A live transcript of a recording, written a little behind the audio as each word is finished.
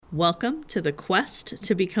Welcome to the quest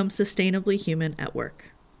to become sustainably human at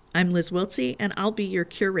work. I'm Liz Wiltsey, and I'll be your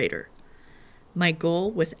curator. My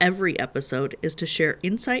goal with every episode is to share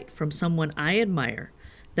insight from someone I admire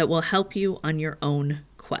that will help you on your own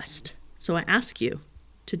quest. So I ask you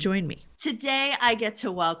to join me. Today, I get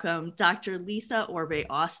to welcome Dr. Lisa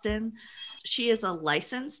Orbe-Austin. She is a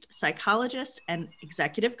licensed psychologist and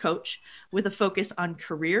executive coach with a focus on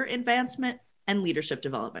career advancement and leadership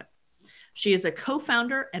development. She is a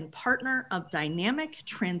co-founder and partner of Dynamic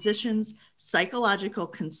Transitions Psychological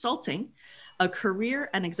Consulting, a career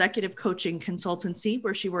and executive coaching consultancy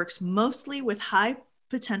where she works mostly with high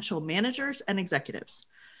potential managers and executives.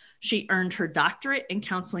 She earned her doctorate in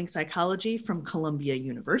counseling psychology from Columbia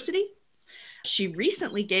University. She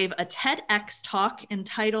recently gave a TEDx talk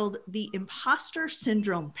entitled The Imposter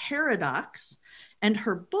Syndrome Paradox, and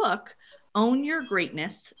her book, Own Your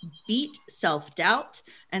Greatness, Beat Self-Doubt,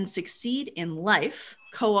 and Succeed in Life,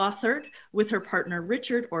 co-authored with her partner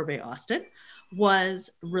Richard Orbe-Austin, was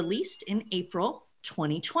released in April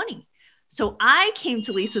 2020. So I came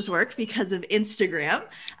to Lisa's work because of Instagram,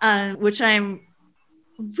 which I'm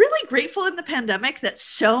really grateful in the pandemic that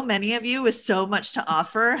so many of you with so much to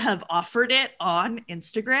offer have offered it on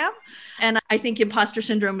Instagram. And I think imposter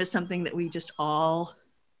syndrome is something that we just all,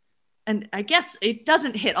 and I guess it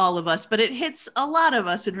doesn't hit all of us, but it hits a lot of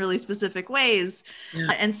us in really specific ways.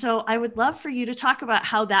 Yeah. And so I would love for you to talk about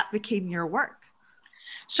how that became your work.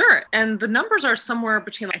 Sure. And the numbers are somewhere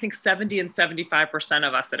between, I think, 70 and 75%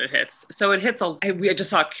 of us that it hits. So it hits, I just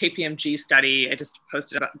saw a KPMG study, I just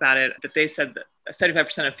posted about it, that they said that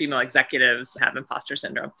 75% of female executives have imposter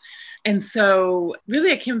syndrome. And so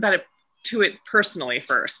really I came to it personally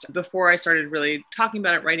first. Before I started really talking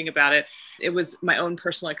about it, writing about it, it was my own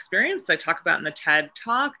personal experience that I talk about in the TED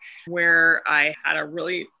Talk, where I had a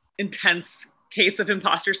really intense case of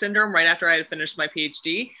imposter syndrome right after I had finished my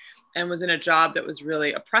PhD and was in a job that was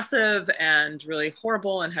really oppressive and really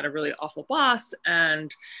horrible and had a really awful boss.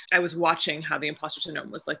 And I was watching how the imposter syndrome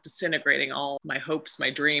was like disintegrating all my hopes,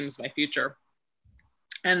 my dreams, my future.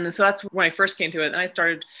 And so that's when I first came to it. And I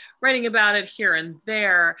started writing about it here and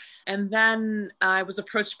there. And then I was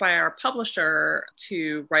approached by our publisher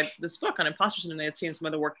to write this book on imposter syndrome. They had seen some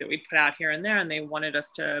of the work that we'd put out here and there, and they wanted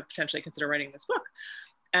us to potentially consider writing this book.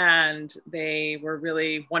 And they were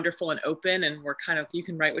really wonderful and open, and were kind of, you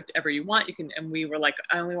can write whatever you want. You can, and we were like,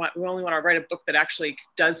 we only want to write a book that actually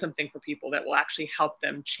does something for people, that will actually help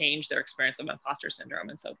them change their experience of imposter syndrome.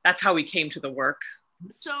 And so that's how we came to the work.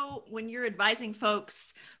 So when you're advising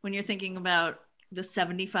folks, when you're thinking about the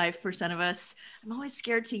 75% of us, I'm always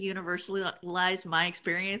scared to universalize my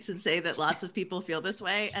experience and say that lots of people feel this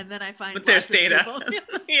way. And then I find but there's data.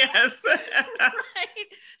 Yes. Right.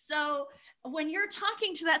 So when you're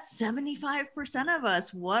talking to that 75% of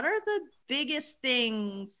us, what are the biggest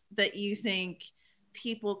things that you think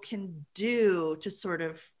people can do to sort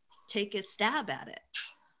of take a stab at it?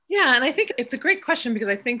 Yeah. And I think it's a great question, because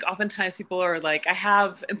I think oftentimes people are like, I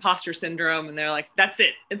have imposter syndrome, and they're like, that's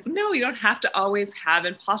it. It's no, you don't have to always have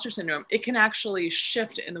imposter syndrome. It can actually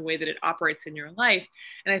shift in the way that it operates in your life.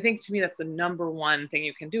 And I think to me, that's the number one thing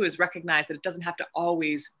you can do, is recognize that it doesn't have to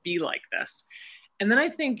always be like this. And then I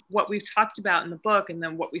think what we've talked about in the book, and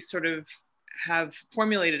then what we sort of have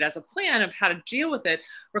formulated as a plan of how to deal with it,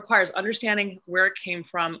 requires understanding where it came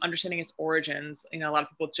from, understanding its origins. You know, a lot of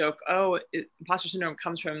people joke, imposter syndrome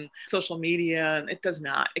comes from social media. It does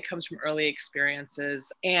not. It comes from early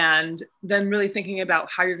experiences. And then really thinking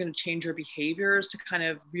about how you're going to change your behaviors to kind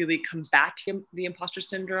of really combat the imposter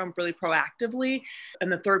syndrome really proactively.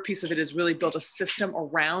 And the third piece of it is really build a system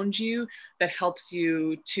around you that helps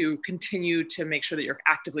you to continue to make sure that you're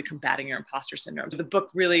actively combating your imposter syndrome. So the book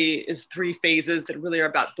really is 3 phases that really are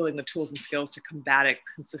about building the tools and skills to combat it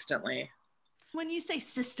consistently. When you say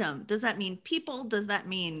system, does that mean people? Does that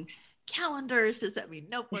mean calendars? Does that mean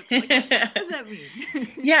notebooks? Like, what does that mean?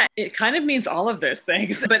 Yeah, it kind of means all of those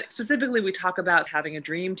things. But specifically, we talk about having a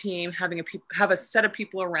dream team, have a set of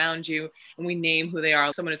people around you, and we name who they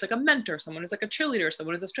are. Someone is like a mentor, someone is like a cheerleader,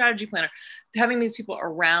 someone is a strategy planner. Having these people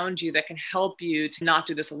around you that can help you to not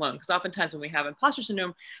do this alone. Because oftentimes when we have imposter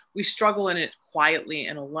syndrome, we struggle in it quietly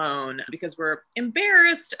and alone because we're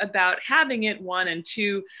embarrassed about having it, 1, and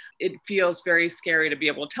 2, it feels very scary to be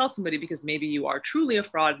able to tell somebody, because maybe you are truly a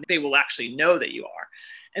fraud. They will actually know that you are.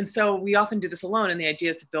 And so we often do this alone. And the idea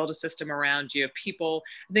is to build a system around you of people.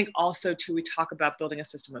 I think also too, we talk about building a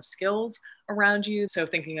system of skills around you. So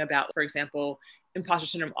thinking about, for example, imposter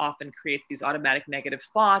syndrome often creates these automatic negative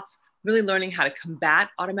thoughts. Really learning how to combat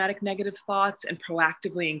automatic negative thoughts and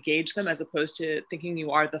proactively engage them, as opposed to thinking you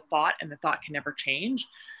are the thought and the thought can never change.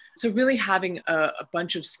 So really having a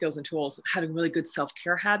bunch of skills and tools, having really good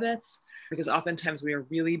self-care habits, because oftentimes we are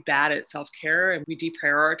really bad at self-care and we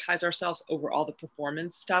deprioritize ourselves over all the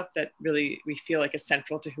performance stuff that really we feel like is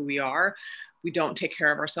central to who we are. We don't take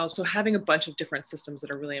care of ourselves. So having a bunch of different systems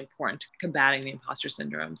that are really important to combating the imposter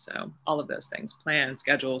syndrome. So all of those things, plans,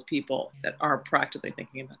 schedules, people that are proactively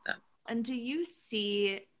thinking about that. And do you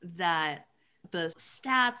see that the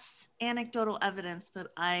stats, anecdotal evidence that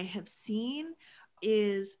I have seen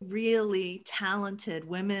is really talented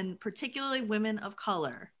women, particularly women of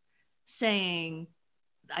color, saying,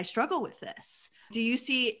 I struggle with this? Do you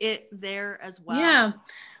see it there as well? Yeah.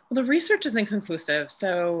 Well, the research is inconclusive.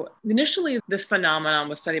 So initially, this phenomenon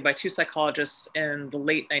was studied by two psychologists in the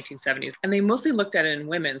late 1970s, and they mostly looked at it in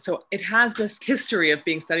women. So it has this history of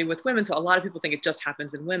being studied with women. So a lot of people think it just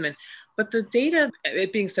happens in women. But the data,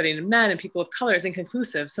 it being studied in men and people of color, is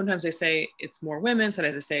inconclusive. Sometimes they say it's more women,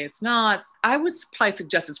 sometimes they say it's not. I would probably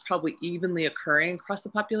suggest it's probably evenly occurring across the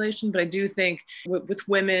population. But I do think with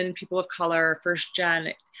women, people of color, first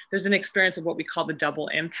gen, there's an experience of what we call the double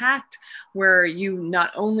impact, where you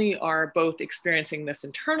not only are both experiencing this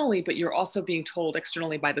internally, but you're also being told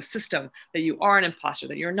externally by the system that you are an imposter,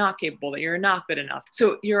 that you're not capable, that you're not good enough.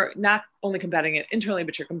 So you're not only combating it internally,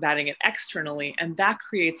 but you're combating it externally. And that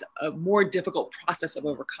creates a more difficult process of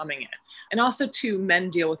overcoming it. And also too,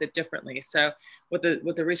 men deal with it differently. So what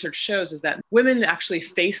the research shows is that women actually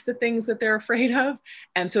face the things that they're afraid of.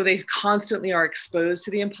 And so they constantly are exposed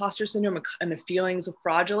to the imposter syndrome and the feelings of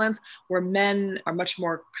fraudulence, where men are much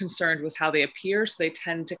more concerned with how they appear. So they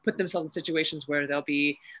tend to put themselves in situations where they'll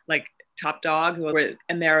be like top dog,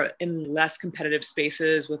 and they're in less competitive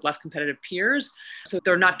spaces with less competitive peers. So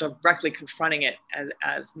they're not directly confronting it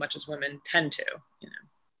as much as women tend to, you know.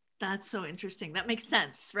 That's so interesting. That makes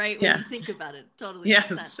sense, right? Yeah. When you think about it, totally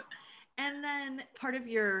Yes. makes sense. And then part of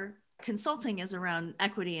your consulting is around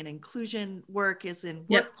equity and inclusion work, is in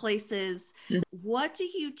workplaces. Mm-hmm. What do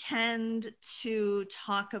you tend to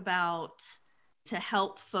talk about to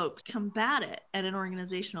help folks combat it at an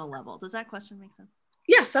organizational level? Does that question make sense?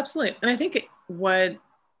 Yes, absolutely. And I think what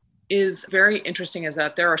is very interesting is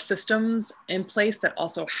that there are systems in place that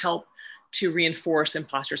also help to reinforce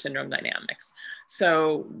imposter syndrome dynamics.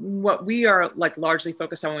 So what we are like largely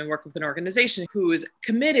focused on when we work with an organization who is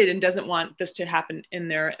committed and doesn't want this to happen in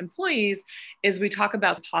their employees is we talk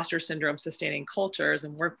about imposter syndrome sustaining cultures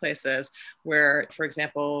and workplaces where, for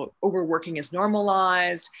example, overworking is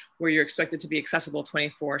normalized, where you're expected to be accessible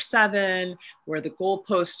 24/7, where the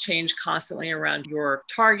goalposts change constantly around your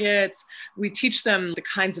targets. We teach them the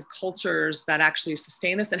kinds of cultures that actually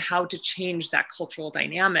sustain this and how to change that cultural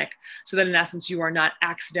dynamic so that in essence, you are not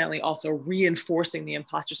accidentally also reinforcing the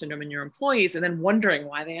imposter syndrome in your employees and then wondering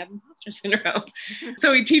why they have imposter syndrome.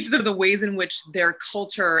 So we teach them the ways in which their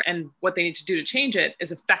culture and what they need to do to change it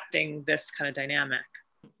is affecting this kind of dynamic.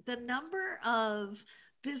 The number of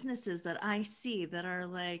businesses that I see that are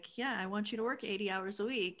like, yeah, I want you to work 80 hours a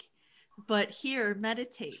week, but here,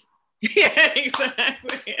 meditate. Yeah,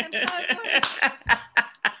 exactly.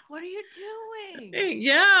 What are you doing?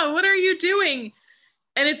 Yeah, what are you doing?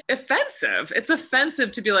 And it's offensive. It's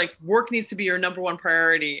offensive to be like, work needs to be your number one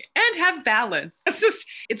priority and have balance.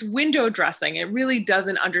 It's window dressing. It really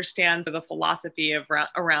doesn't understand the philosophy of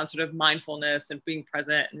around sort of mindfulness and being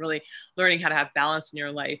present and really learning how to have balance in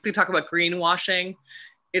your life. We talk about greenwashing.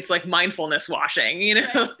 It's like mindfulness washing, you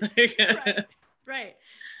know? Right.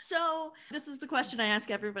 So this is the question I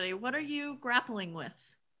ask everybody. What are you grappling with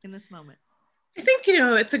in this moment? I think,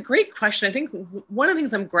 it's a great question. I think one of the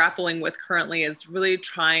things I'm grappling with currently is really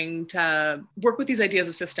trying to work with these ideas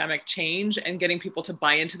of systemic change and getting people to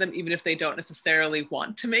buy into them, even if they don't necessarily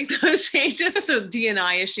want to make those changes. So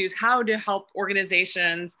D&I issues, how to help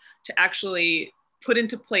organizations to actually put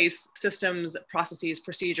into place systems, processes,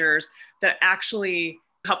 procedures that actually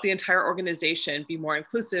help the entire organization be more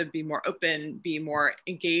inclusive, be more open, be more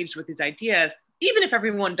engaged with these ideas, even if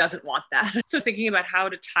everyone doesn't want that. So thinking about how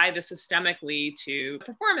to tie this systemically to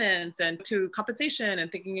performance and to compensation,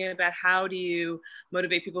 and thinking about how do you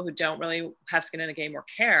motivate people who don't really have skin in the game or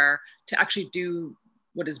care to actually do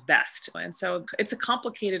what is best. And so it's a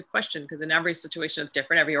complicated question because in every situation it's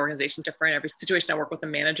different. Every organization is different. Every situation I work with a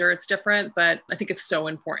manager, it's different. But I think it's so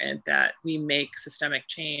important that we make systemic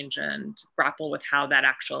change and grapple with how that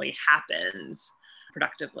actually happens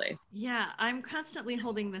productively. Yeah, I'm constantly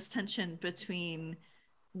holding this tension between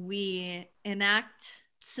we enact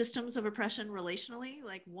systems of oppression relationally,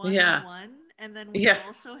 like one-on-one, and then we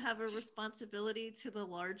also have a responsibility to the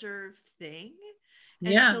larger thing.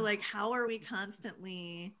 And so like, how are we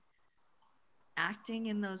constantly acting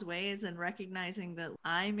in those ways and recognizing that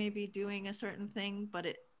I may be doing a certain thing, but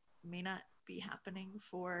it may not be happening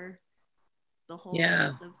for the whole Yeah.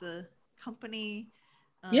 rest of the company.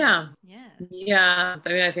 Yeah. Yeah. I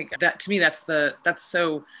mean, I think that to me, that's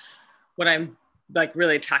so what I'm like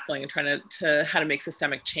really tackling and trying to how to make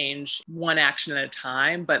systemic change one action at a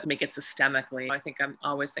time, but make it systemically. I think I'm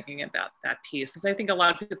always thinking about that piece because I think a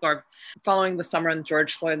lot of people are following the summer and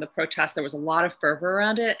George Floyd and the protests. There was a lot of fervor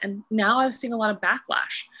around it. And now I'm seeing a lot of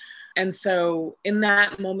backlash. And so in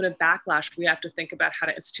that moment of backlash, we have to think about how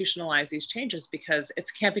to institutionalize these changes because it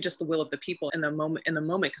can't be just the will of the people in the moment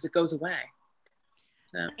because it goes away.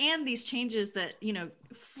 Yeah. And these changes that,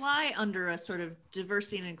 fly under a sort of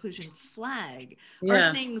diversity and inclusion flag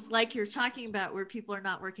are things like you're talking about where people are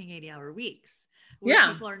not working 80-hour weeks,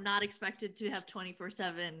 where people are not expected to have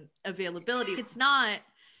 24/7 availability. It's not.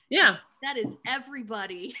 Yeah. That is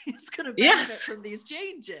everybody is going to benefit from these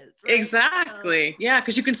changes. Right? Exactly.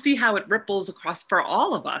 Because you can see how it ripples across for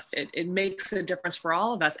all of us. It makes a difference for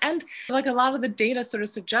all of us. And like a lot of the data sort of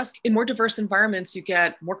suggests in more diverse environments, you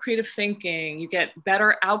get more creative thinking, you get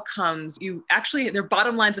better outcomes. Their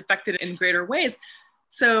bottom line's affected in greater ways.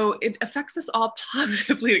 So it affects us all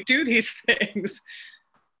positively to do these things.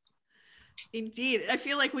 Indeed. I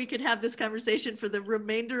feel like we could have this conversation for the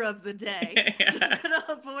remainder of the day. So I'm going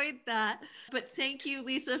to avoid that. But thank you,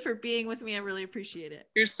 Lisa, for being with me. I really appreciate it.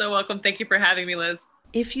 You're so welcome. Thank you for having me, Liz.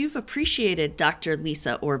 If you've appreciated Dr.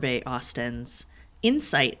 Lisa Orbe-Austin's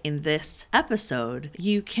insight in this episode,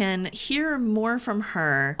 you can hear more from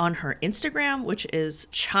her on her Instagram, which is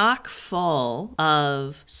chock full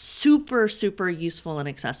of super, super useful and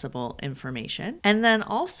accessible information. And then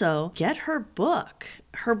also get her book.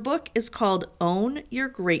 Her book is called Own Your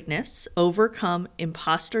Greatness, Overcome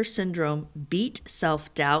Imposter Syndrome, Beat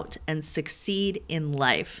Self-Doubt, and Succeed in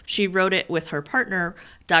Life. She wrote it with her partner,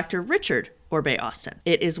 Dr. Richard Orbe-Austin.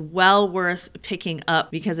 It is well worth picking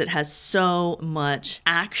up because it has so much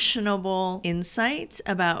actionable insight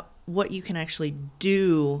about what you can actually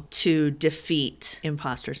do to defeat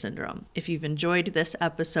imposter syndrome. If you've enjoyed this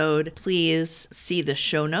episode, please see the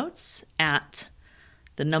show notes at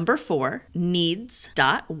 4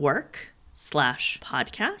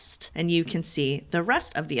 needs.work/podcast, and you can see the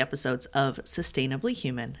rest of the episodes of Sustainably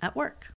Human at Work.